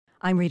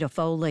I'm Rita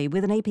Foley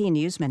with an AP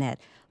News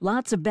Minute.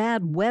 Lots of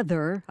bad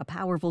weather. A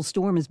powerful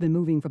storm has been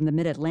moving from the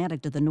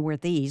mid-Atlantic to the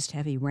northeast.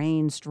 Heavy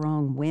rain,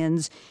 strong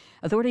winds.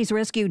 Authorities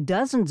rescued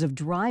dozens of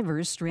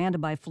drivers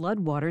stranded by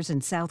floodwaters in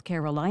South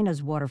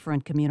Carolina's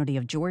waterfront community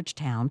of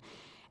Georgetown.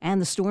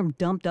 And the storm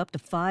dumped up to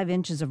 5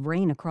 inches of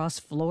rain across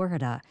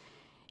Florida.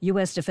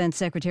 U.S. Defense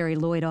Secretary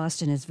Lloyd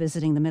Austin is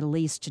visiting the Middle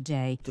East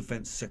today.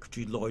 Defense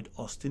Secretary Lloyd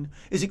Austin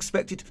is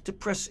expected to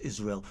press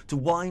Israel to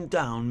wind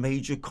down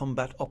major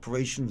combat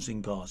operations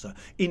in Gaza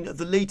in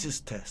the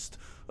latest test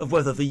of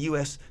whether the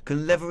U.S.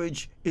 can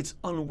leverage its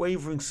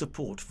unwavering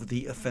support for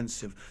the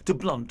offensive to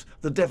blunt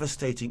the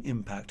devastating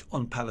impact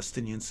on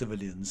Palestinian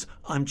civilians.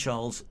 I'm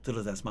Charles de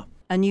Ledesma.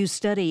 A new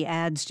study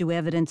adds to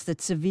evidence that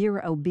severe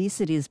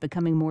obesity is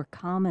becoming more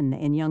common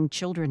in young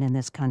children in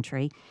this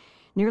country.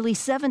 Nearly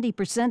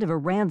 70% of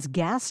Iran's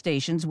gas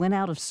stations went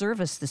out of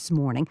service this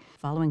morning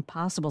following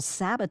possible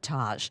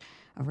sabotage,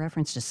 a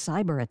reference to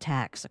cyber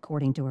attacks,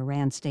 according to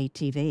Iran State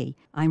TV.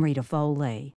 I'm Rita Foley.